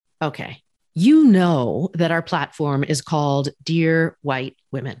Okay. You know that our platform is called Dear White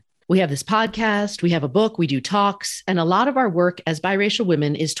Women. We have this podcast, we have a book, we do talks, and a lot of our work as biracial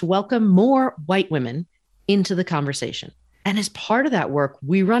women is to welcome more white women into the conversation. And as part of that work,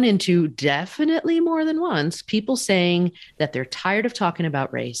 we run into definitely more than once people saying that they're tired of talking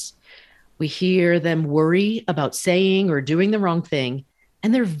about race. We hear them worry about saying or doing the wrong thing,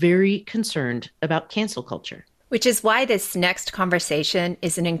 and they're very concerned about cancel culture. Which is why this next conversation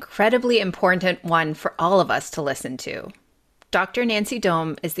is an incredibly important one for all of us to listen to. Dr. Nancy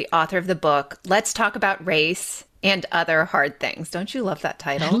Dohm is the author of the book, Let's Talk About Race and Other Hard Things. Don't you love that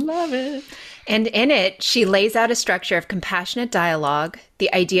title? I love it. And in it, she lays out a structure of compassionate dialogue,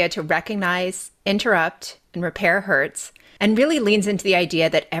 the idea to recognize, interrupt, and repair hurts, and really leans into the idea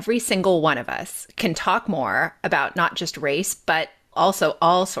that every single one of us can talk more about not just race, but also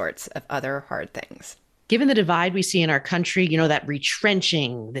all sorts of other hard things. Given the divide we see in our country, that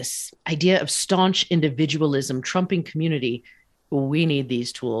retrenching, this idea of staunch individualism trumping community, we need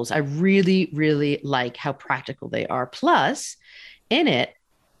these tools. I really, really like how practical they are. Plus, in it,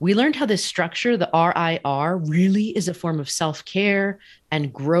 we learned how this structure, the RIR, really is a form of self-care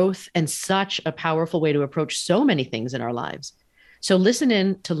and growth and such a powerful way to approach so many things in our lives. So listen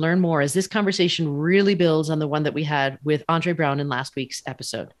in to learn more as this conversation really builds on the one that we had with Andre Brown in last week's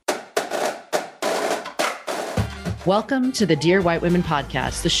episode. Welcome to the Dear White Women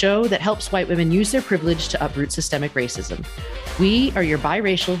podcast, the show that helps white women use their privilege to uproot systemic racism. We are your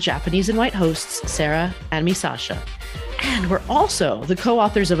biracial Japanese and white hosts, Sarah and me, Sasha. And we're also the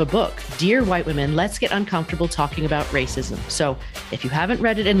co-authors of a book, Dear White Women, Let's Get Uncomfortable Talking About Racism. So if you haven't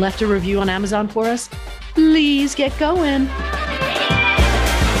read it and left a review on Amazon for us, please get going.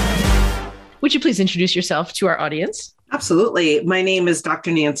 Would you please introduce yourself to our audience? Absolutely. My name is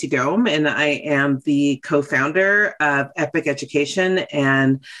Dr. Nancy Dohm, and I am the co-founder of Epic Education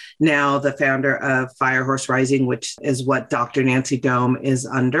and now the founder of Firehorse Rising, which is what Dr. Nancy Dohm is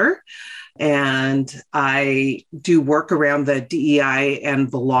under. And I do work around the DEI and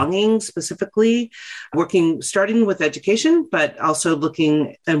belonging specifically, starting with education, but also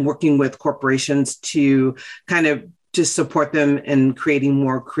looking and working with corporations to kind of just support them in creating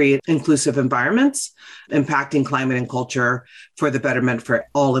more inclusive environments, impacting climate and culture for the betterment for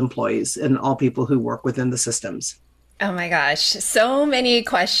all employees and all people who work within the systems. Oh my gosh, so many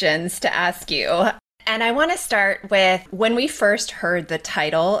questions to ask you. And I want to start with when we first heard the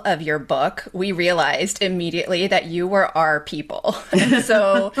title of your book, we realized immediately that you were our people. And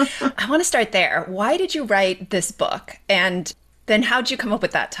so I want to start there. Why did you write this book? And then how'd you come up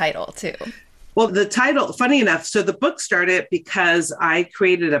with that title too? Well, the title, funny enough, so the book started because I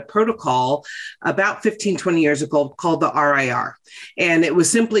created a protocol about 15, 20 years ago called the RIR. And it was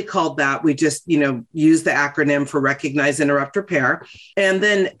simply called that. We just, used the acronym for Recognize, Interrupt, Repair. And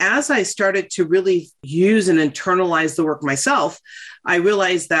then as I started to really use and internalize the work myself, I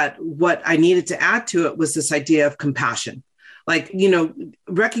realized that what I needed to add to it was this idea of compassion.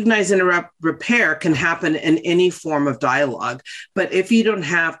 Recognize, interrupt, repair can happen in any form of dialogue. But if you don't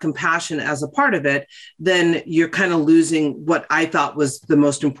have compassion as a part of it, then you're kind of losing what I thought was the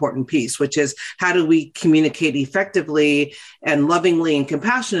most important piece, which is how do we communicate effectively and lovingly and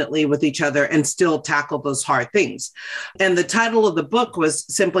compassionately with each other and still tackle those hard things. And the title of the book was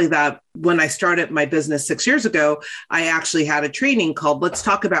simply that when I started my business 6 years ago, I actually had a training called Let's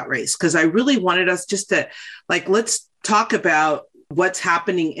Talk About Race, because I really wanted us just to let's talk about what's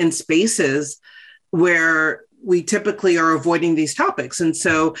happening in spaces where we typically are avoiding these topics. And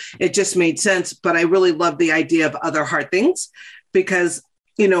so it just made sense. But I really love the idea of other hard things because,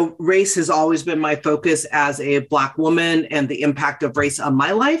 race has always been my focus as a Black woman and the impact of race on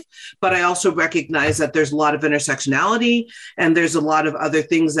my life. But I also recognize that there's a lot of intersectionality and there's a lot of other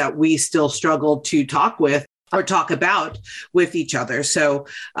things that we still struggle to talk about with each other. So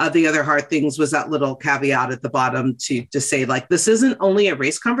the other hard things was that little caveat at the bottom to just say, this isn't only a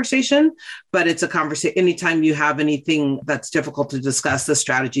race conversation, but it's a conversation. Anytime you have anything that's difficult to discuss, the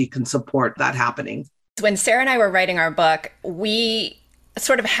strategy can support that happening. When Sarah and I were writing our book, we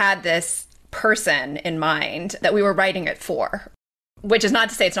sort of had this person in mind that we were writing it for. Which is not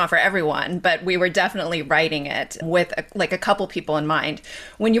to say it's not for everyone, but we were definitely writing it with a couple people in mind.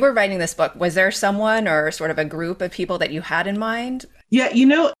 When you were writing this book, was there someone or sort of a group of people that you had in mind? Yeah,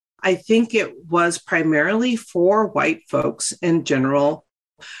 I think it was primarily for white folks in general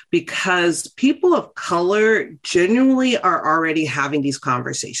because people of color genuinely are already having these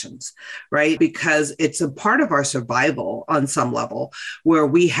conversations, right? Because it's a part of our survival on some level where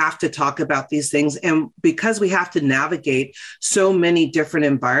we have to talk about these things. And because we have to navigate so many different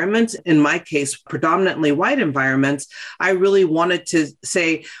environments, in my case, predominantly white environments, I really wanted to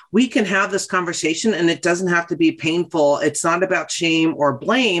say, we can have this conversation and it doesn't have to be painful. It's not about shame or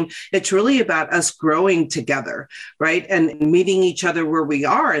blame. It's really about us growing together, right? And meeting each other where we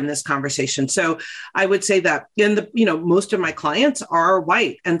are in this conversation. So I would say that most of my clients are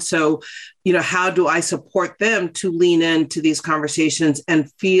white. And so, how do I support them to lean into these conversations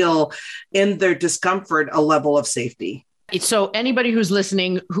and feel in their discomfort a level of safety? So anybody who's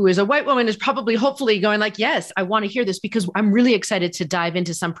listening who is a white woman is probably hopefully going like, yes, I want to hear this, because I'm really excited to dive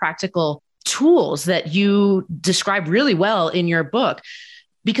into some practical tools that you describe really well in your book,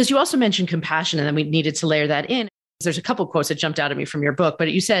 because you also mentioned compassion, and then we needed to layer that in. There's a couple of quotes that jumped out at me from your book,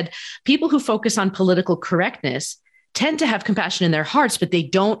 but you said people who focus on political correctness tend to have compassion in their hearts, but they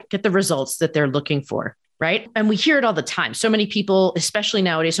don't get the results that they're looking for. Right. And we hear it all the time. So many people, especially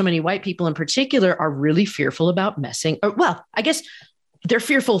nowadays, so many white people in particular, are really fearful about I guess they're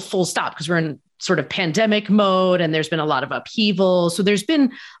fearful full stop, because we're in sort of pandemic mode and there's been a lot of upheaval. So there's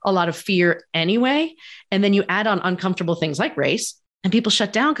been a lot of fear anyway. And then you add on uncomfortable things like race, and people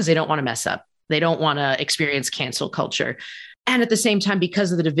shut down because they don't want to mess up. They don't want to experience cancel culture. And at the same time,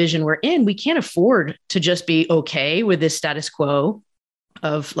 because of the division we're in, we can't afford to just be okay with this status quo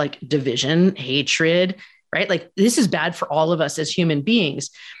of like division, hatred, right? Like this is bad for all of us as human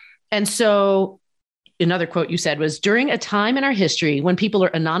beings. And so another quote you said was, during a time in our history when people are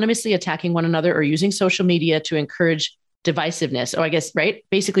anonymously attacking one another or using social media to encourage divisiveness. Oh, I guess, right?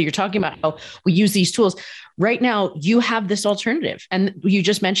 Basically, you're talking about how we use these tools. Right now, you have this alternative. And you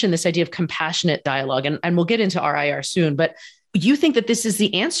just mentioned this idea of compassionate dialogue, and we'll get into RIR soon, but you think that this is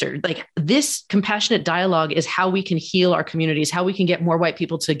the answer. Like this compassionate dialogue is how we can heal our communities, how we can get more white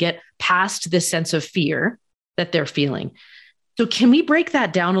people to get past this sense of fear that they're feeling. So can we break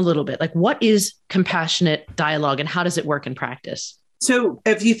that down a little bit? Like what is compassionate dialogue and how does it work in practice? So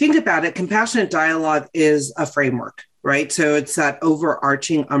if you think about it, compassionate dialogue is a framework, right? So it's that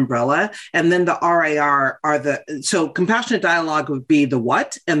overarching umbrella. And then the RIR so compassionate dialogue would be the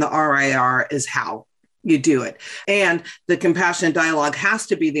what, and the RIR is how you do it. And the compassionate dialogue has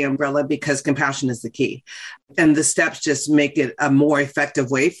to be the umbrella because compassion is the key. And the steps just make it a more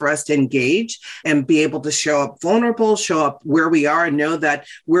effective way for us to engage and be able to show up vulnerable, show up where we are, and know that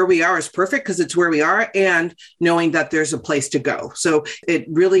where we are is perfect because it's where we are, and knowing that there's a place to go. So it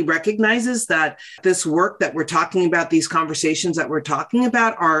really recognizes that this work that we're talking about, these conversations that we're talking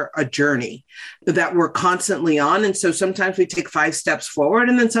about, are a journey that we're constantly on. And so sometimes we take 5 steps forward,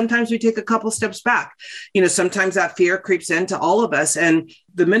 and then sometimes we take a couple steps back. Sometimes that fear creeps into all of us. And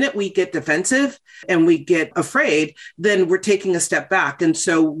the minute we get defensive and we get afraid, then we're taking a step back. And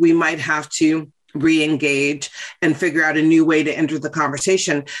so we might have to re-engage and figure out a new way to enter the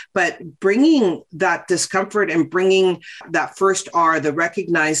conversation. But bringing that discomfort and bringing that first R, the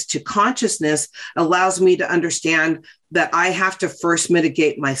recognize, to consciousness allows me to understand that I have to first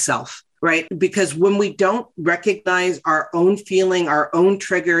mitigate myself. Right? Because when we don't recognize our own feeling, our own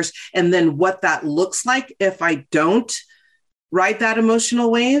triggers, and then what that looks like if I don't ride that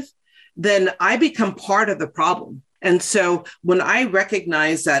emotional wave, then I become part of the problem. And so when I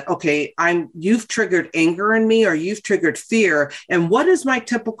recognize that, okay, you've triggered anger in me, or you've triggered fear, and what is my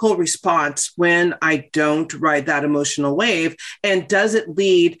typical response when I don't ride that emotional wave? And does it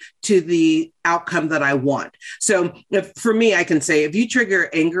lead to the outcome that I want? So for me, I can say, if you trigger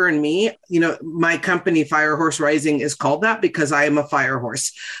anger in me, my company Fire Horse Rising is called that because I am a fire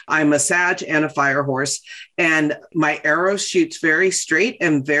horse. I'm a Sag and a fire horse, and my arrow shoots very straight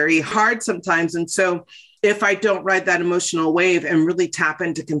and very hard sometimes. And so if I don't ride that emotional wave and really tap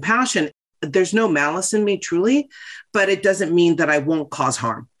into compassion, there's no malice in me truly, but it doesn't mean that I won't cause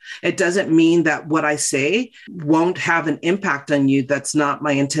harm. It doesn't mean that what I say won't have an impact on you that's not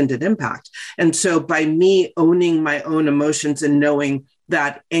my intended impact. And so by me owning my own emotions and knowing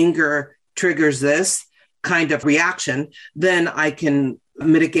that anger triggers this kind of reaction, then I can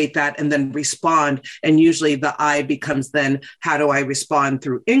mitigate that and then respond. And usually the I becomes then, how do I respond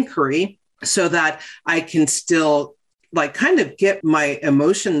through inquiry, so that I can still kind of get my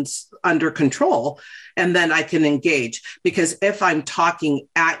emotions under control, and then I can engage. Because if I'm talking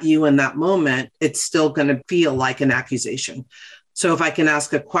at you in that moment, it's still going to feel like an accusation. So if I can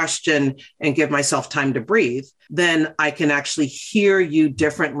ask a question and give myself time to breathe, then I can actually hear you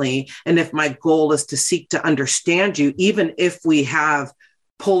differently. And if my goal is to seek to understand you, even if we have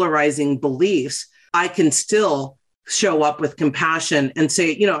polarizing beliefs, I can still show up with compassion and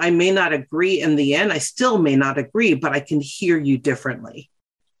say, I may not agree in the end. I still may not agree, but I can hear you differently.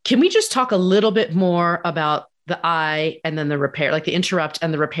 Can we just talk a little bit more about the I and then the repair, like the interrupt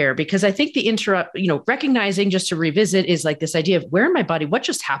and the repair? Because I think the interrupt, recognizing, just to revisit, is like this idea of where in my body, what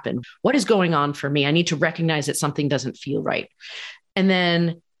just happened? What is going on for me? I need to recognize that something doesn't feel right. And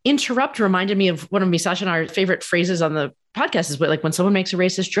then interrupt reminded me of one of Misasha and our favorite phrases on the podcast is like when someone makes a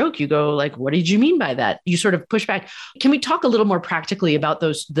racist joke, you go like, what did you mean by that? You sort of push back. Can we talk a little more practically about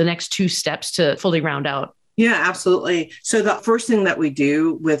the next two steps to fully round out? Yeah, absolutely. So the first thing that we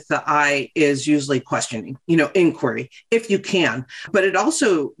do with the I is usually questioning, inquiry, if you can. But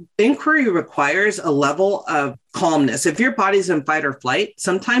inquiry requires a level of calmness. If your body's in fight or flight,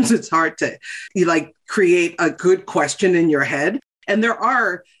 sometimes it's hard to create a good question in your head. And there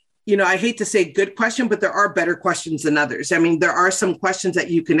are, I hate to say good question, but there are better questions than others. I mean, there are some questions that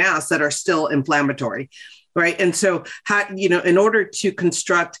you can ask that are still inflammatory, right? And so, in order to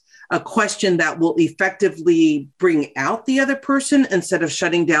construct a question that will effectively bring out the other person instead of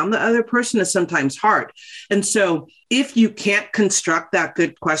shutting down the other person is sometimes hard. And so if you can't construct that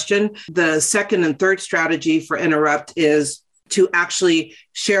good question, the second and third strategy for interrupt is to actually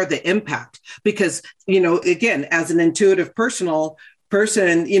share the impact. Because, again, as an intuitive personal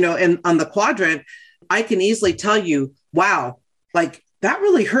person, and on the quadrant, I can easily tell you, wow, that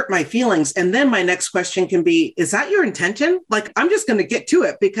really hurt my feelings. And then my next question can be, is that your intention? I'm just going to get to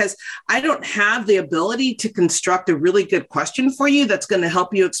it because I don't have the ability to construct a really good question for you that's going to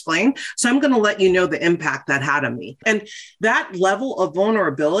help you explain. So I'm going to let you know the impact that had on me. And that level of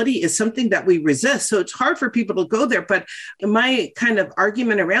vulnerability is something that we resist. So it's hard for people to go there. But my kind of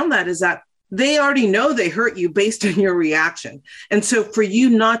argument around that is that they already know they hurt you based on your reaction. And so for you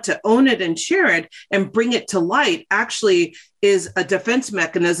not to own it and share it and bring it to light actually is a defense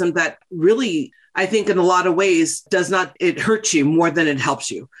mechanism that really, I think in a lot of ways it hurts you more than it helps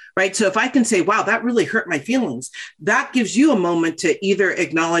you, right? So if I can say, wow, that really hurt my feelings, that gives you a moment to either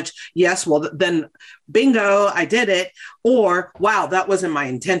acknowledge, yes, well, then bingo, I did it, or wow, that wasn't my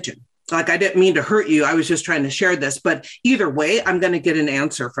intention. I didn't mean to hurt you. I was just trying to share this, but either way, I'm going to get an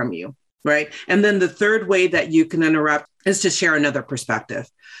answer from you. Right. And then the third way that you can interrupt is to share another perspective.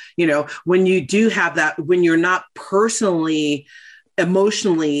 When you do have that, when you're not personally,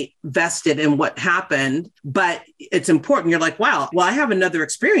 emotionally vested in what happened, but it's important. You're like, wow, well, I have another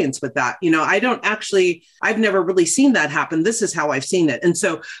experience with that. I've never really seen that happen. This is how I've seen it. And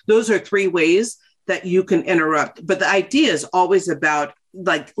so those are three ways that you can interrupt. But the idea is always about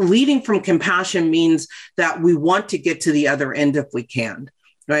leading from compassion means that we want to get to the other end if we can.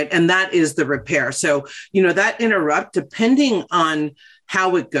 Right. And that is the repair. So, that interrupt, depending on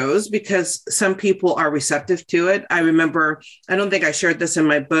how it goes, because some people are receptive to it. I remember, I don't think I shared this in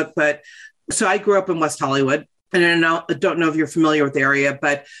my book, but so I grew up in West Hollywood. And I don't know if you're familiar with the area,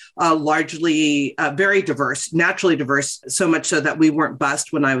 but largely very diverse, naturally diverse, so much so that we weren't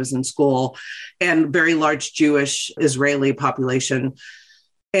bused when I was in school, and very large Jewish Israeli population.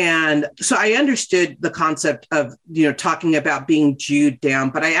 And so I understood the concept of, talking about being Jewed down,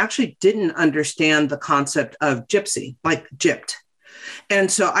 but I actually didn't understand the concept of gypsy, gypped. And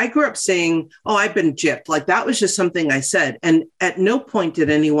so I grew up saying, oh, I've been gypped. That was just something I said. And at no point did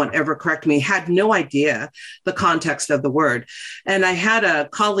anyone ever correct me, had no idea the context of the word. And I had a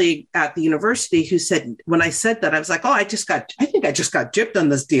colleague at the university who said, when I said that, I was like, oh, I think I just got gypped on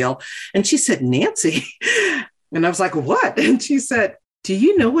this deal. And she said, Nancy. And I was like, what? And she said, do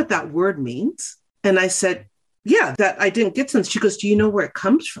you know what that word means? And I said, yeah, that I didn't get some. She goes, do you know where it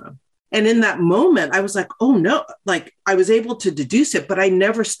comes from? And in that moment, I was like, oh no, I was able to deduce it, but I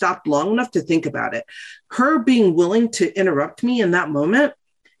never stopped long enough to think about it. Her being willing to interrupt me in that moment.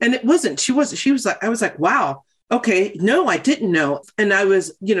 And it wasn't, she was like, I was like, wow, okay, no, I didn't know. And I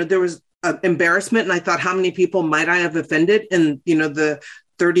was, there was embarrassment. And I thought, how many people might I have offended in, the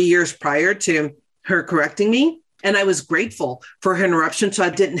 30 years prior to her correcting me? And I was grateful for her interruption, so I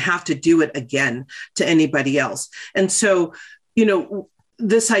didn't have to do it again to anybody else. And so,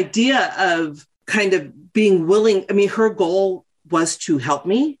 this idea of kind of being willing, her goal was to help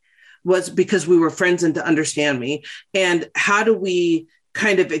me, was because we were friends and to understand me. And how do we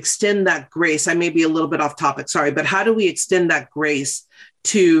kind of extend that grace? I may be a little bit off topic, sorry, but how do we extend that grace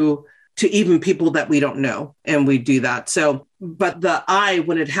to even people that we don't know? And we do that. So, but the I,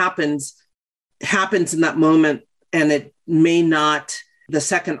 when it happens in that moment. And it may not, the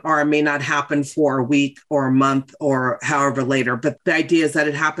second R may not happen for a week or a month or however later. But the idea is that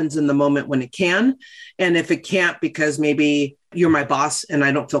it happens in the moment when it can. And if it can't, because maybe you're my boss and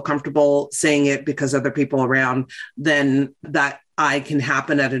I don't feel comfortable saying it because other people around, then that I can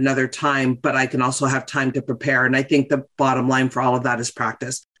happen at another time, but I can also have time to prepare. And I think the bottom line for all of that is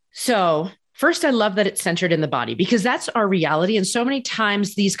practice. So first, I love that it's centered in the body because that's our reality. And so many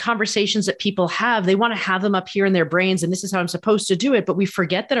times these conversations that people have, they want to have them up here in their brains. And this is how I'm supposed to do it. But we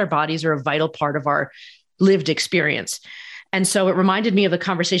forget that our bodies are a vital part of our lived experience. And so it reminded me of the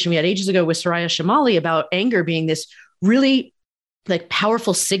conversation we had ages ago with Soraya Shamali about anger being this really like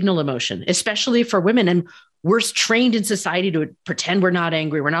powerful signal emotion, especially for women. And we're trained in society to pretend we're not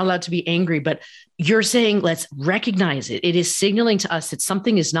angry. We're not allowed to be angry, but you're saying, let's recognize it. It is signaling to us that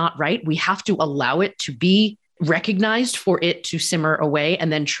something is not right. We have to allow it to be recognized for it to simmer away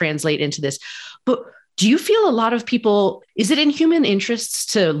and then translate into this. But do you feel a lot of people, is it in human interests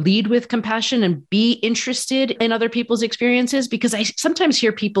to lead with compassion and be interested in other people's experiences? Because I sometimes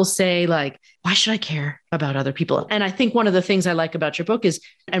hear people say like, why should I care about other people? And I think one of the things I like about your book is,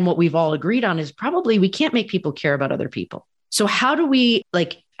 and what we've all agreed on is probably we can't make people care about other people. So how do we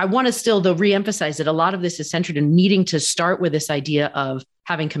I want to still though reemphasize that a lot of this is centered in needing to start with this idea of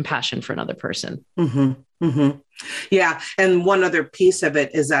having compassion for another person. Mm-hmm. Mm-hmm. Yeah. And one other piece of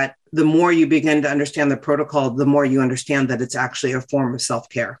it is that the more you begin to understand the protocol, the more you understand that it's actually a form of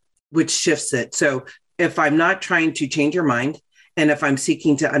self-care, which shifts it. So if I'm not trying to change your mind, and if I'm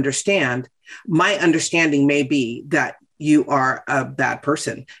seeking to understand, my understanding may be that you are a bad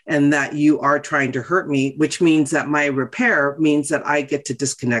person and that you are trying to hurt me, which means that my repair means that I get to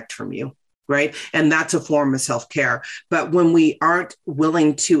disconnect from you. Right. And that's a form of self-care. But when we aren't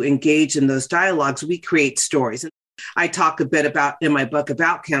willing to engage in those dialogues, we create stories. I talk a bit about in my book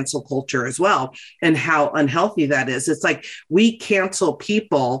about cancel culture as well and how unhealthy that is. It's like we cancel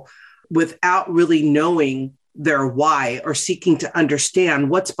people without really knowing their why or seeking to understand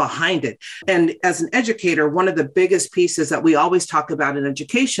what's behind it. And as an educator, one of the biggest pieces that we always talk about in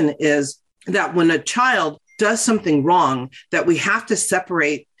education is that when a child does something wrong, that we have to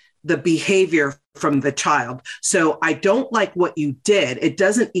separate the behavior from the child. So I don't like what you did. It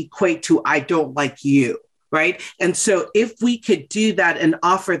doesn't equate to I don't like you. Right. And so if we could do that and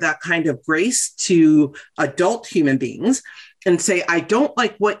offer that kind of grace to adult human beings and say, I don't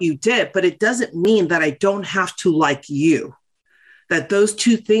like what you did, but it doesn't mean that I don't have to like you, that those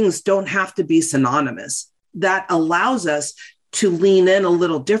two things don't have to be synonymous. That allows us to lean in a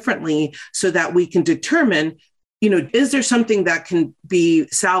little differently so that we can determine, is there something that can be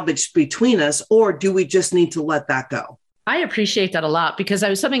salvaged between us, or do we just need to let that go? I appreciate that a lot because I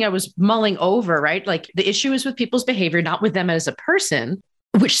was mulling over, right? Like the issue is with people's behavior, not with them as a person,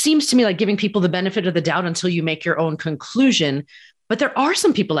 which seems to me like giving people the benefit of the doubt until you make your own conclusion. But there are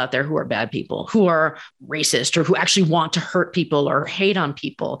some people out there who are bad people, who are racist or who actually want to hurt people or hate on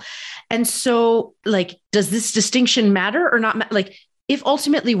people. And so does this distinction matter or not? If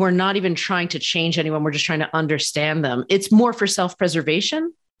ultimately we're not even trying to change anyone, we're just trying to understand them. It's more for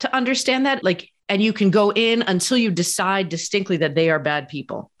self-preservation to understand that. And you can go in until you decide distinctly that they are bad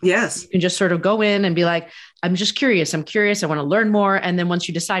people. Yes. You can just sort of go in and be like, I'm just curious. I'm curious. I want to learn more. And then once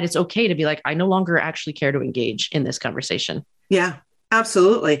you decide it's okay to be like, I no longer actually care to engage in this conversation. Yeah,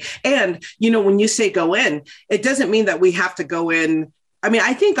 absolutely. And, when you say go in, it doesn't mean that we have to go in. I mean,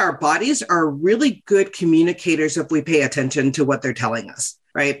 I think our bodies are really good communicators if we pay attention to what they're telling us.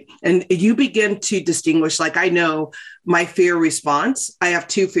 Right. And you begin to distinguish, I know my fear response. I have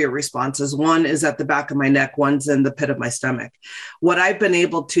two fear responses. One is at the back of my neck. One's in the pit of my stomach. What I've been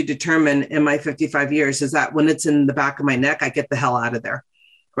able to determine in my 55 years is that when it's in the back of my neck, I get the hell out of there.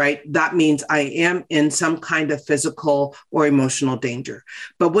 Right. That means I am in some kind of physical or emotional danger.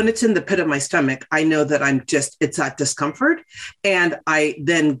 But when it's in the pit of my stomach, I know that it's that discomfort. And I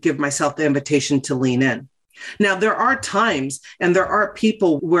then give myself the invitation to lean in. Now, there are times and there are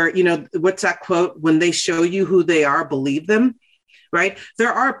people where, what's that quote? When they show you who they are, believe them, right?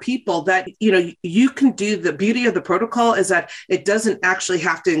 There are people that, you can do. The beauty of the protocol is that it doesn't actually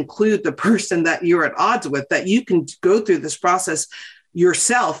have to include the person that you're at odds with, that you can go through this process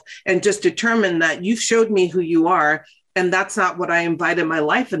yourself and just determine that you've showed me who you are. And that's not what I invite in my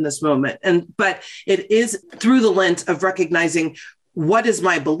life in this moment. But it is through the lens of recognizing what is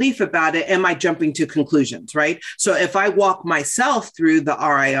my belief about it? Am I jumping to conclusions, right? So if I walk myself through the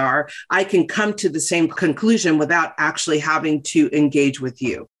RIR, I can come to the same conclusion without actually having to engage with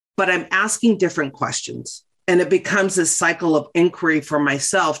you. But I'm asking different questions. And it becomes a cycle of inquiry for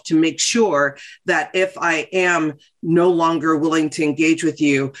myself to make sure that if I am no longer willing to engage with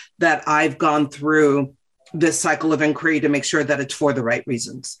you, that I've gone through this cycle of inquiry to make sure that it's for the right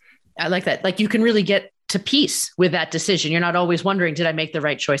reasons. I like that. You can really get to peace with that decision. You're not always wondering, did I make the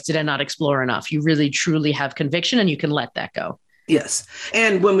right choice? Did I not explore enough? You really, truly have conviction and you can let that go. Yes.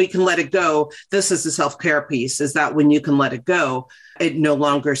 And when we can let it go, this is the self-care piece, is that when you can let it go, it no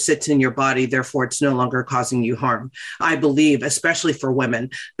longer sits in your body. Therefore, it's no longer causing you harm. I believe, especially for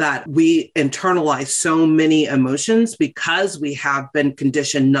women, that we internalize so many emotions because we have been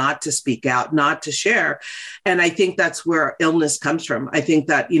conditioned not to speak out, not to share. And I think that's where illness comes from. I think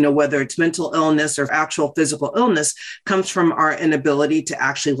that, whether it's mental illness or actual physical illness, comes from our inability to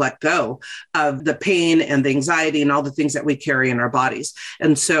actually let go of the pain and the anxiety and all the things that we carry in our bodies.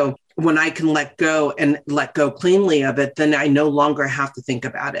 And so when I can let go and let go cleanly of it, then I no longer have to think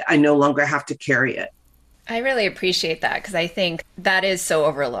about it. I no longer have to carry it. I really appreciate that, because I think that is so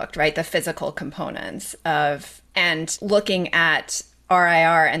overlooked, right? The physical components of, and looking at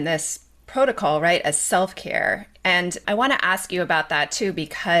RIR and this protocol, right, as self-care. And I want to ask you about that too,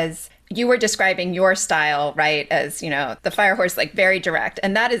 because you were describing your style, right, as, the fire horse, like very direct.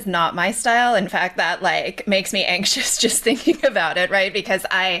 And that is not my style. In fact, that makes me anxious just thinking about it, right? Because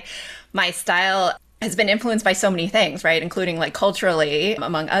my style has been influenced by so many things, right? Including culturally,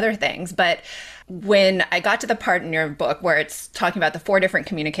 among other things. But when I got to the part in your book where it's talking about the 4 different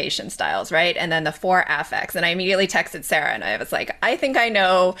communication styles, right? And then the 4 affects. And I immediately texted Sarah and I was like, I think I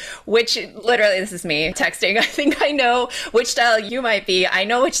know literally, this is me texting. I think I know which style you might be. I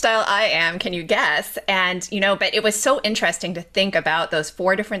know which style I am. Can you guess? And, but it was so interesting to think about those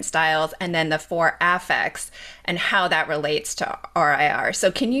 4 different styles and then the 4 affects and how that relates to RIR. So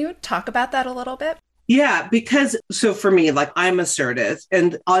can you talk about that a little bit? Yeah, because so for me, I'm assertive,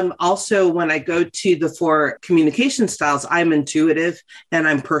 and I'm also, when I go to the 4 communication styles, I'm intuitive and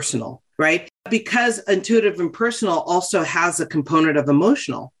I'm personal, right? Because intuitive and personal also has a component of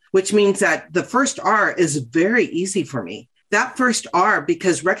emotional, which means that the first R is very easy for me. That first R,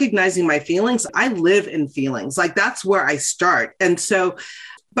 because recognizing my feelings, I live in feelings. That's where I start. And so,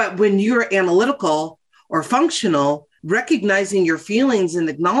 but when you're analytical or functional, recognizing your feelings and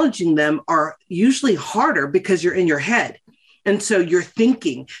acknowledging them are usually harder because you're in your head. And so you're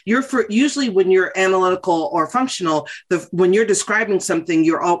thinking, usually when you're analytical or functional, when you're describing something,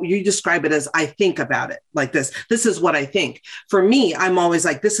 you describe it as, I think about it like this. This is what I think. For me, I'm always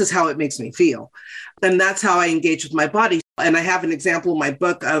like, this is how it makes me feel. And that's how I engage with my body. And I have an example in my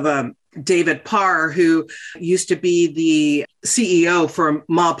book of David Parr, who used to be the CEO for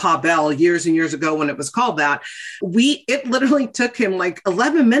Ma Pa Bell years and years ago when it was called that. It literally took him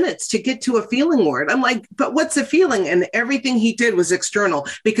 11 minutes to get to a feeling word. I'm like, but what's a feeling? And everything he did was external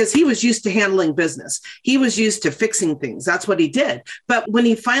because he was used to handling business. He was used to fixing things. That's what he did. But when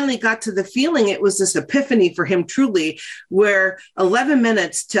he finally got to the feeling, it was this epiphany for him truly, where 11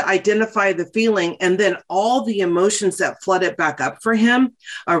 minutes to identify the feeling and then all the emotions that flooded back up for him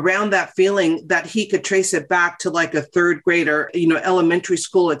around that feeling, that he could trace it back to a 3rd grader, elementary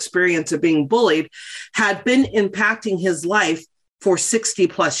school experience of being bullied, had been impacting his life for 60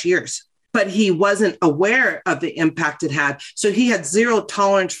 plus years. But he wasn't aware of the impact it had. So he had zero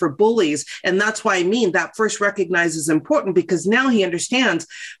tolerance for bullies. And that's why that first recognize is important, because now he understands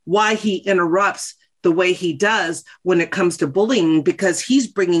why he interrupts the way he does when it comes to bullying, because he's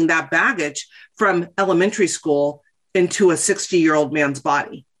bringing that baggage from elementary school into a 60-year-old man's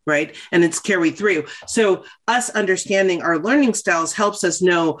body. Right. And it's carried through. So us understanding our learning styles helps us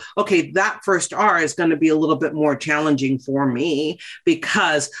know, okay, that first R is going to be a little bit more challenging for me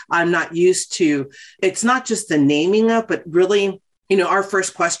because I'm not used to, it's not just the naming of, but really, our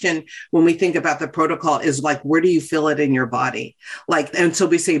first question when we think about the protocol is where do you feel it in your body? And so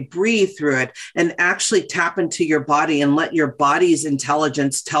we say, breathe through it and actually tap into your body and let your body's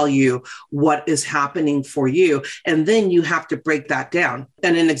intelligence tell you what is happening for you. And then you have to break that down.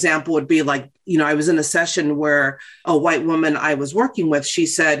 And an example would be I was in a session where a white woman I was working with, she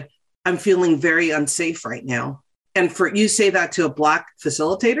said, I'm feeling very unsafe right now. And for you say that to a Black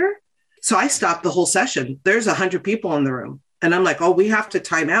facilitator. So I stopped the whole session. There's 100 people in the room. And I'm like, oh, we have to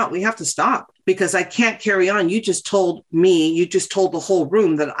time out. We have to stop because I can't carry on. You just told the whole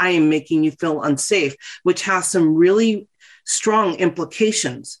room that I am making you feel unsafe, which has some really strong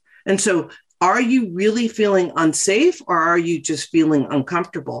implications. And so are you really feeling unsafe or are you just feeling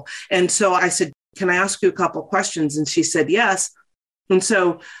uncomfortable? And so I said, can I ask you a couple of questions? And she said, yes. And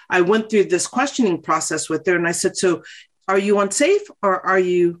so I went through this questioning process with her and I said, so are you unsafe or are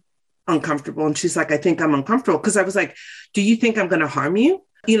you uncomfortable? And she's like, I think I'm uncomfortable. Because I was like, do you think I'm going to harm you?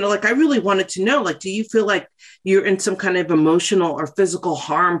 I really wanted to know, do you feel like you're in some kind of emotional or physical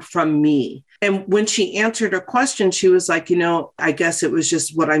harm from me? And when she answered her question, she was like, I guess it was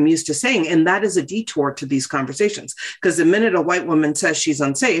just what I'm used to saying. And that is a detour to these conversations. Because the minute a white woman says she's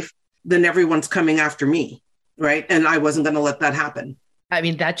unsafe, then everyone's coming after me. Right. And I wasn't going to let that happen. I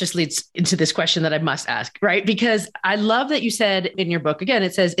mean, that just leads into this question that I must ask, right? Because I love that you said in your book, again,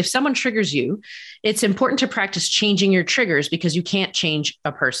 it says, if someone triggers you, it's important to practice changing your triggers because you can't change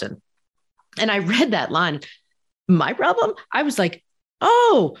a person. And I read that line. My problem, I was like,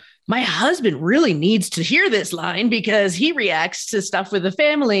 oh, my husband really needs to hear this line because he reacts to stuff with the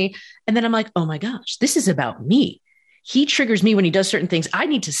family. And then I'm like, oh my gosh, this is about me. He triggers me when he does certain things. I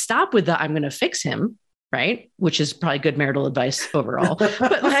need to stop with the, I'm going to fix him. Right. Which is probably good marital advice overall.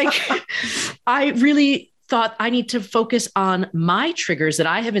 But like, I really thought I need to focus on my triggers that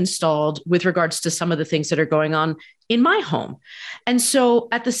I have installed with regards to some of the things that are going on in my home. And so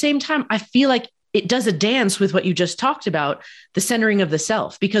at the same time, I feel like it does a dance with what you just talked about, the centering of the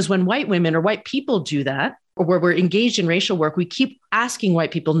self, because when white women or white people do that, or where we're engaged in racial work, we keep asking white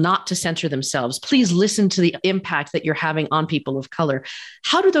people not to center themselves. Please listen to the impact that you're having on people of color.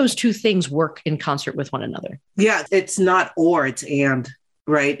 How do those two things work in concert with one another? Yeah, it's not or, it's and,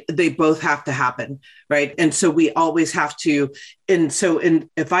 right? They both have to happen, right? And so we always have to,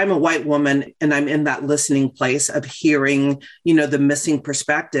 if I'm a white woman and I'm in that listening place of hearing, the missing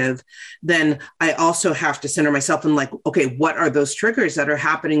perspective, then I also have to center myself and like, okay, what are those triggers that are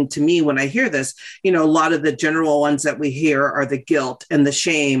happening to me when I hear this? A lot of the general ones that we hear are the guilt and the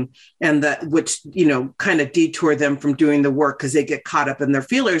shame and which kind of detour them from doing the work because they get caught up in their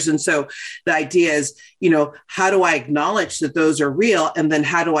feelers. And so the idea is, how do I acknowledge that those are real? And then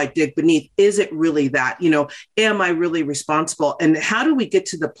how do I dig beneath? Is it really that, am I really responsible? And how do we get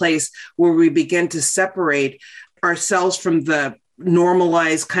to the place where we begin to separate ourselves from the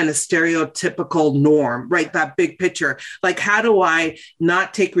normalized kind of stereotypical norm, right? That big picture. Like, how do I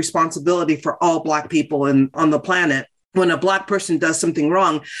not take responsibility for all Black people on the planet? When a Black person does something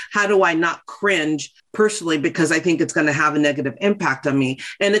wrong, how do I not cringe personally because I think it's going to have a negative impact on me?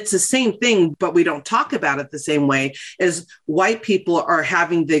 And it's the same thing, but we don't talk about it the same way as white people are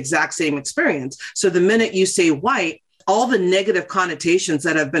having the exact same experience. So the minute you say white, all the negative connotations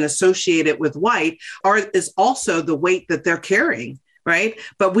that have been associated with white is also the weight that they're carrying, right?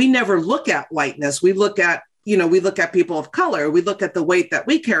 But we never look at whiteness. We look at people of color. We look at the weight that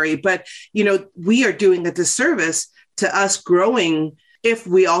we carry, but, we are doing a disservice to us growing if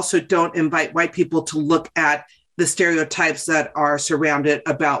we also don't invite white people to look at the stereotypes that are surrounded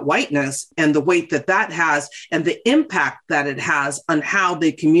about whiteness and the weight that has and the impact that it has on how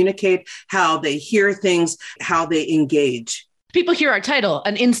they communicate, how they hear things, how they engage. People hear our title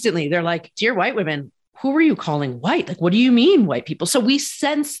and instantly they're like, dear white women, who are you calling white? Like, what do you mean white people? So we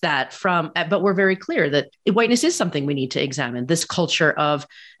sense that but we're very clear that whiteness is something we need to examine, this culture of,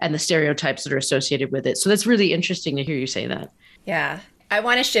 and the stereotypes that are associated with it. So that's really interesting to hear you say that. Yeah. I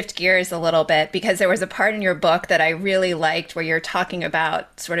want to shift gears a little bit because there was a part in your book that I really liked where you're talking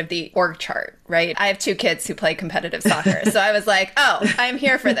about sort of the org chart, right? I have 2 kids who play competitive soccer. So I was like, oh, I'm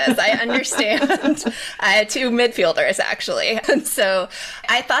here for this. I understand. I had 2 midfielders, actually. And so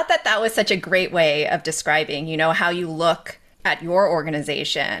I thought that was such a great way of describing, how you look at your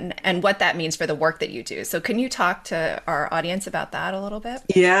organization and what that means for the work that you do. So can you talk to our audience about that a little bit?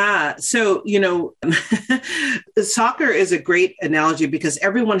 Yeah. So, soccer is a great analogy because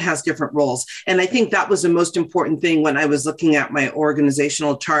everyone has different roles. And I think that was the most important thing when I was looking at my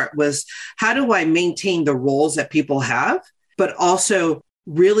organizational chart was how do I maintain the roles that people have, but also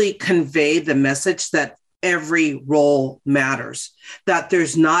really convey the message that every role matters, that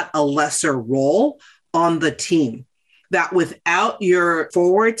there's not a lesser role on the team. That without your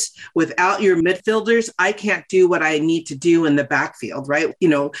forwards, without your midfielders, I can't do what I need to do in the backfield, right?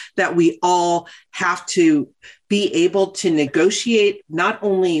 That we all have to be able to negotiate not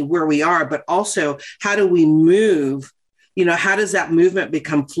only where we are, but also how do we move? How does that movement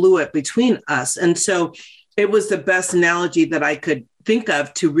become fluid between us? And so it was the best analogy that I could think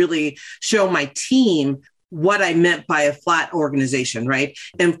of to really show my team what I meant by a flat organization, right?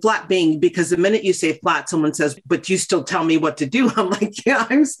 And flat being, because the minute you say flat, someone says, but you still tell me what to do. I'm like, yeah,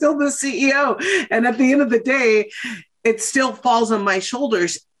 I'm still the CEO. And at the end of the day, it still falls on my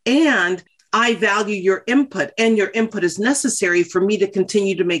shoulders. And I value your input, and your input is necessary for me to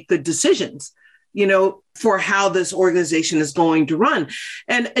continue to make good decisions, for how this organization is going to run.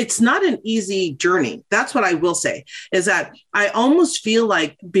 And it's not an easy journey. That's what I will say, is that I almost feel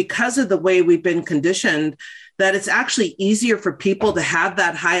like because of the way we've been conditioned, that it's actually easier for people to have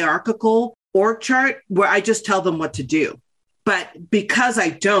that hierarchical org chart where I just tell them what to do. But because I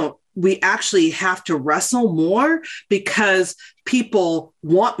don't, we actually have to wrestle more because people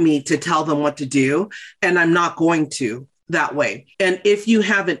want me to tell them what to do, and I'm not going to that way. And if you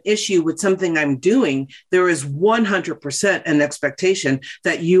have an issue with something I'm doing, there is 100% an expectation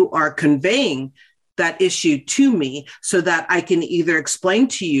that you are conveying that issue to me so that I can either explain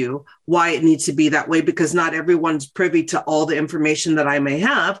to you why it needs to be that way, because not everyone's privy to all the information that I may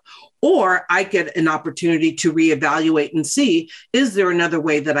have, or I get an opportunity to reevaluate and see, is there another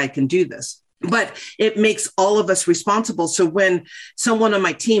way that I can do this? But it makes all of us responsible. So when someone on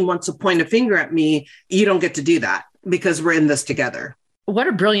my team wants to point a finger at me, you don't get to do that because we're in this together. What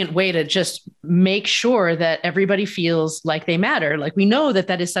a brilliant way to just make sure that everybody feels like they matter. Like, we know that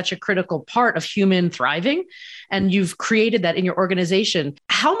that is such a critical part of human thriving, and you've created that in your organization.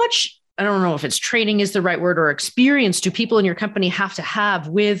 How much, I don't know if it's training is the right word, or experience do people in your company have to have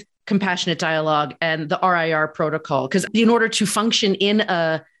with compassionate dialogue and the RIR protocol? Because in order to function in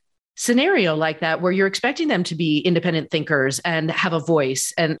a scenario like that, where you're expecting them to be independent thinkers and have a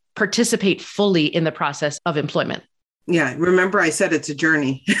voice and participate fully in the process of employment. Yeah. Remember, I said it's a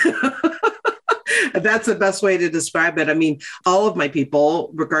journey. That's the best way to describe it. I mean, all of my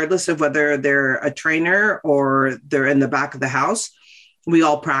people, regardless of whether they're a trainer or they're in the back of the house, we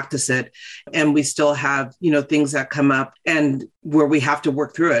all practice it, and we still have, things that come up and where we have to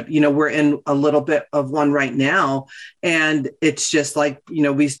work through it. We're in a little bit of one right now, and it's just like,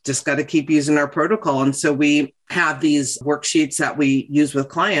 we just got to keep using our protocol. And so we have these worksheets that we use with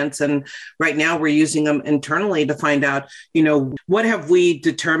clients. And right now we're using them internally to find out, what have we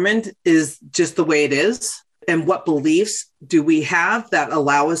determined is just the way it is? And what beliefs do we have that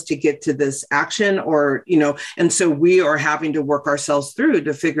allow us to get to this action? Or, and so we are having to work ourselves through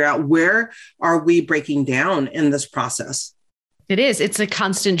to figure out, where are we breaking down in this process? It is. It's a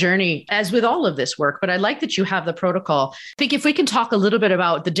constant journey, as with all of this work. But I like that you have the protocol. I think if we can talk a little bit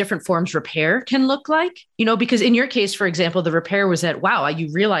about the different forms repair can look like, because in your case, for example, the repair was that, wow, you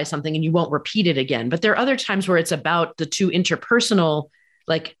realize something and you won't repeat it again. But there are other times where it's about the two interpersonal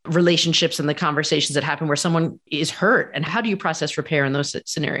relationships and the conversations that happen where someone is hurt. And how do you process repair in those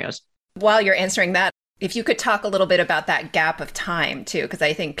scenarios? While you're answering that, if you could talk a little bit about that gap of time too, because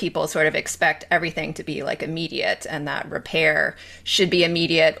I think people sort of expect everything to be immediate, and that repair should be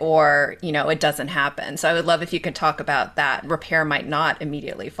immediate, or, it doesn't happen. So I would love if you could talk about that. Repair might not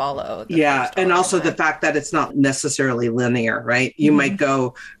immediately follow. And also the fact that it's not necessarily linear, right? You might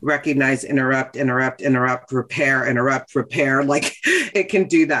go recognize, interrupt, repair, interrupt, repair. It can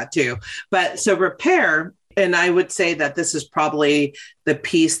do that too. But so repair, and I would say that this is probably the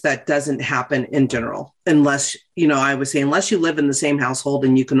piece that doesn't happen in general, unless, I would say, unless you live in the same household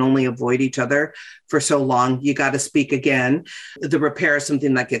and you can only avoid each other for so long, you got to speak again. The repair is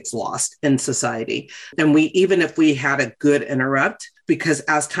something that gets lost in society. And even if we had a good interrupt, because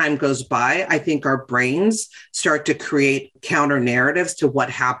as time goes by, I think our brains start to create counter narratives to what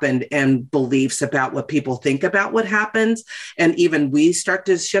happened and beliefs about what people think about what happens. And even we start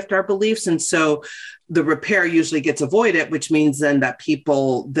to shift our beliefs. And so the repair usually gets avoided, which means then that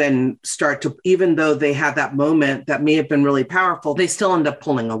people then start to, even though they have that moment that may have been really powerful, they still end up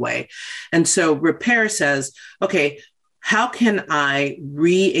pulling away. And so repair says, okay, how can I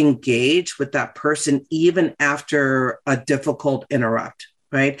re-engage with that person even after a difficult interrupt?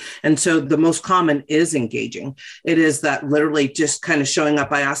 Right. And so the most common is engaging. It is that literally just kind of showing up.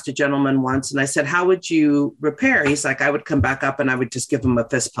 I asked a gentleman once and I said, how would you repair? He's like, I would come back up and I would just give him a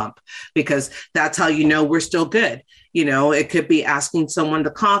fist pump, because that's how we're still good. It could be asking someone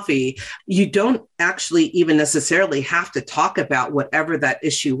to coffee. You don't actually even necessarily have to talk about whatever that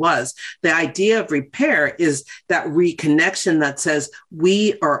issue was. The idea of repair is that reconnection that says,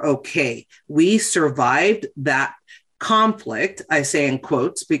 we are okay. We survived that conflict, I say in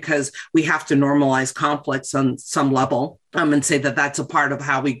quotes, because we have to normalize conflicts on some level, and say that that's a part of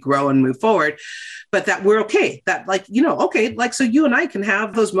how we grow and move forward, but that we're okay, that so you and I can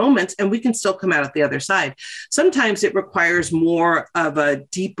have those moments and we can still come out at the other side. Sometimes it requires more of a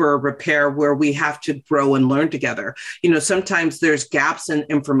deeper repair where we have to grow and learn together. Sometimes there's gaps in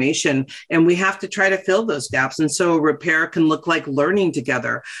information and we have to try to fill those gaps. And so a repair can look like learning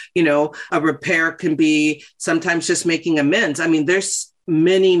together. A repair can be sometimes just making amends. I mean, there's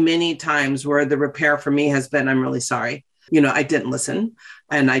many, many times where the repair for me has been, I'm really sorry. I didn't listen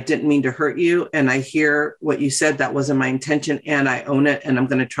and I didn't mean to hurt you. And I hear what you said. That wasn't my intention. And I own it. And I'm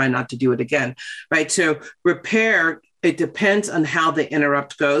going to try not to do it again. Right. So repair, it depends on how the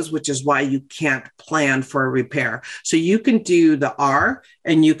interrupt goes, which is why you can't plan for a repair. So you can do the R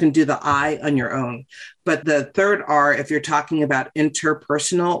and you can do the I on your own. But the third R, if you're talking about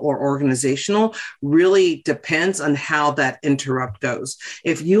interpersonal or organizational, really depends on how that interrupt goes.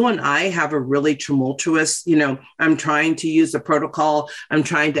 If you and I have a really tumultuous, I'm trying to use the protocol, I'm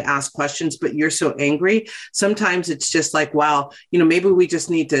trying to ask questions, but you're so angry. Sometimes it's just like, wow, maybe we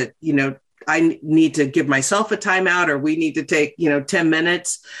just need to, I need to give myself a timeout, or we need to take, 10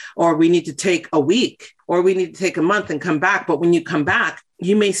 minutes, or we need to take a week, or we need to take a month and come back. But when you come back,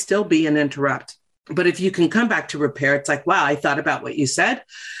 you may still be an interrupt. But if you can come back to repair, it's like, wow, I thought about what you said,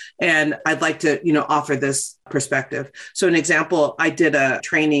 and I'd like to, offer this perspective. So an example, I did a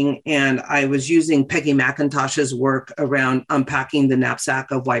training and I was using Peggy McIntosh's work around unpacking the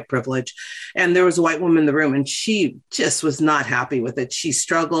knapsack of white privilege. And there was a white woman in the room and she just was not happy with it. She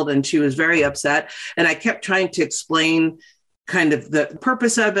struggled and she was very upset. And I kept trying to explain kind of the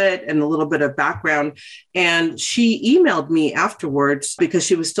purpose of it and a little bit of background. And she emailed me afterwards because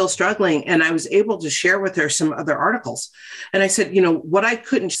she was still struggling. And I was able to share with her some other articles. And I said, what I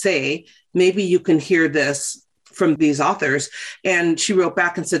couldn't say, maybe you can hear this from these authors. And she wrote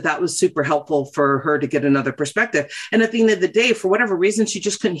back and said that was super helpful for her to get another perspective. And at the end of the day, for whatever reason, she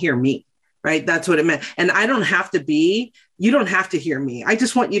just couldn't hear me. Right. That's what it meant. And you don't have to hear me. I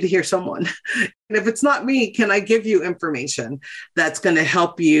just want you to hear someone. And if it's not me, can I give you information that's going to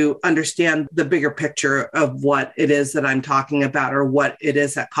help you understand the bigger picture of what it is that I'm talking about, or what it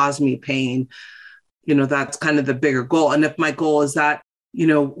is that caused me pain? That's kind of the bigger goal. And if my goal is that,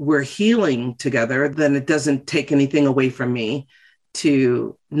 we're healing together, then it doesn't take anything away from me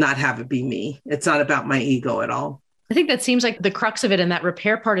to not have it be me. It's not about my ego at all. I think that seems like the crux of it. And that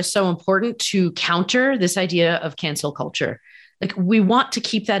repair part is so important to counter this idea of cancel culture. Like, we want to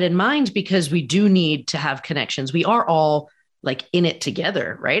keep that in mind because we do need to have connections. We are all like in it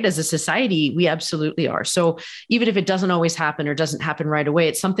together, right? As a society, we absolutely are. So even if it doesn't always happen or doesn't happen right away,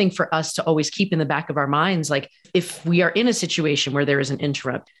 it's something for us to always keep in the back of our minds. Like, if we are in a situation where there is an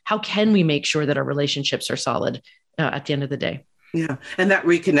interrupt, how can we make sure that our relationships are solid at the end of the day? Yeah. And that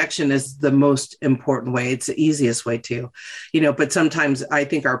reconnection is the most important way. It's the easiest way too, but sometimes I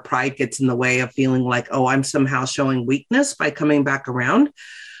think our pride gets in the way of feeling like, oh, I'm somehow showing weakness by coming back around.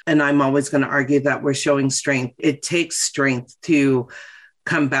 And I'm always going to argue that we're showing strength. It takes strength to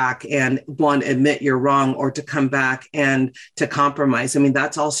come back and admit you're wrong, or to come back and to compromise. I mean,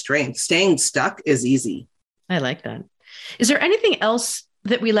 that's all strength. Staying stuck is easy. I like that. Is there anything else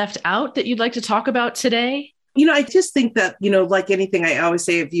that we left out that you'd like to talk about today? I just think that, like anything, I always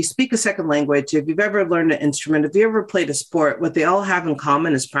say, if you speak a second language, if you've ever learned an instrument, if you ever played a sport, what they all have in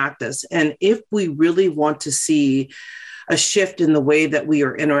common is practice. And if we really want to see a shift in the way that we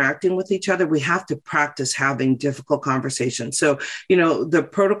are interacting with each other, we have to practice having difficult conversations. So, the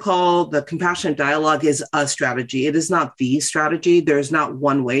protocol, the compassionate dialogue is a strategy. It is not the strategy. There's not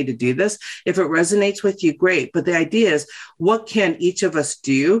one way to do this. If it resonates with you, great. But the idea is, what can each of us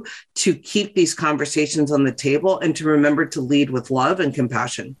do to keep these conversations on the table and to remember to lead with love and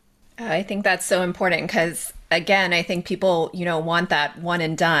compassion? I think that's so important because, again, I think people, want that one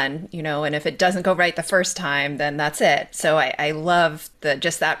and done, and if it doesn't go right the first time, then that's it. So I love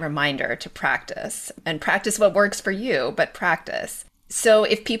just that reminder to practice and practice what works for you, but practice. So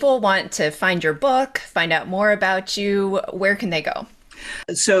if people want to find your book, find out more about you, where can they go?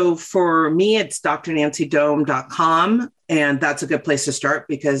 So for me, it's drnancydome.com. And that's a good place to start,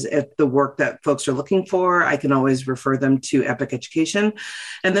 because if the work that folks are looking for, I can always refer them to Epic Education.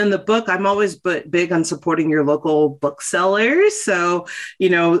 And then the book, I'm always big on supporting your local booksellers. So,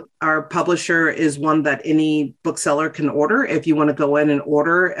 our publisher is one that any bookseller can order if you want to go in and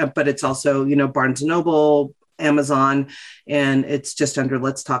order, but it's also, Barnes & Noble, Amazon, and it's just under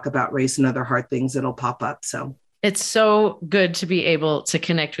Let's Talk About Race and Other Hard Things. It'll pop up. So it's so good to be able to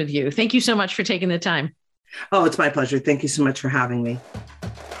connect with you. Thank you so much for taking the time. Oh, it's my pleasure. Thank you so much for having me.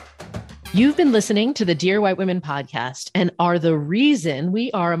 You've been listening to the Dear White Women podcast and are the reason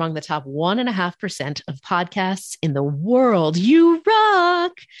we are among the top 1.5% of podcasts in the world. You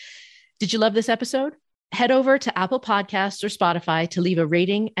rock! Did you love this episode? Head over to Apple Podcasts or Spotify to leave a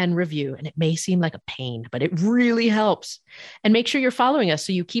rating and review. And it may seem like a pain, but it really helps. And make sure you're following us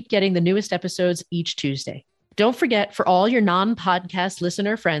so you keep getting the newest episodes each Tuesday. Don't forget, for all your non-podcast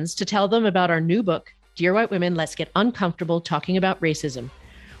listener friends, to tell them about our new book, Dear White Women, Let's Get Uncomfortable Talking About Racism,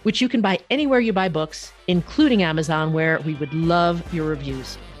 which you can buy anywhere you buy books, including Amazon, where we would love your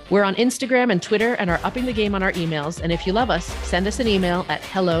reviews. We're on Instagram and Twitter and are upping the game on our emails. And if you love us, send us an email at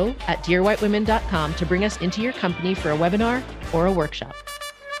hello@dearwhitewomen.com to bring us into your company for a webinar or a workshop.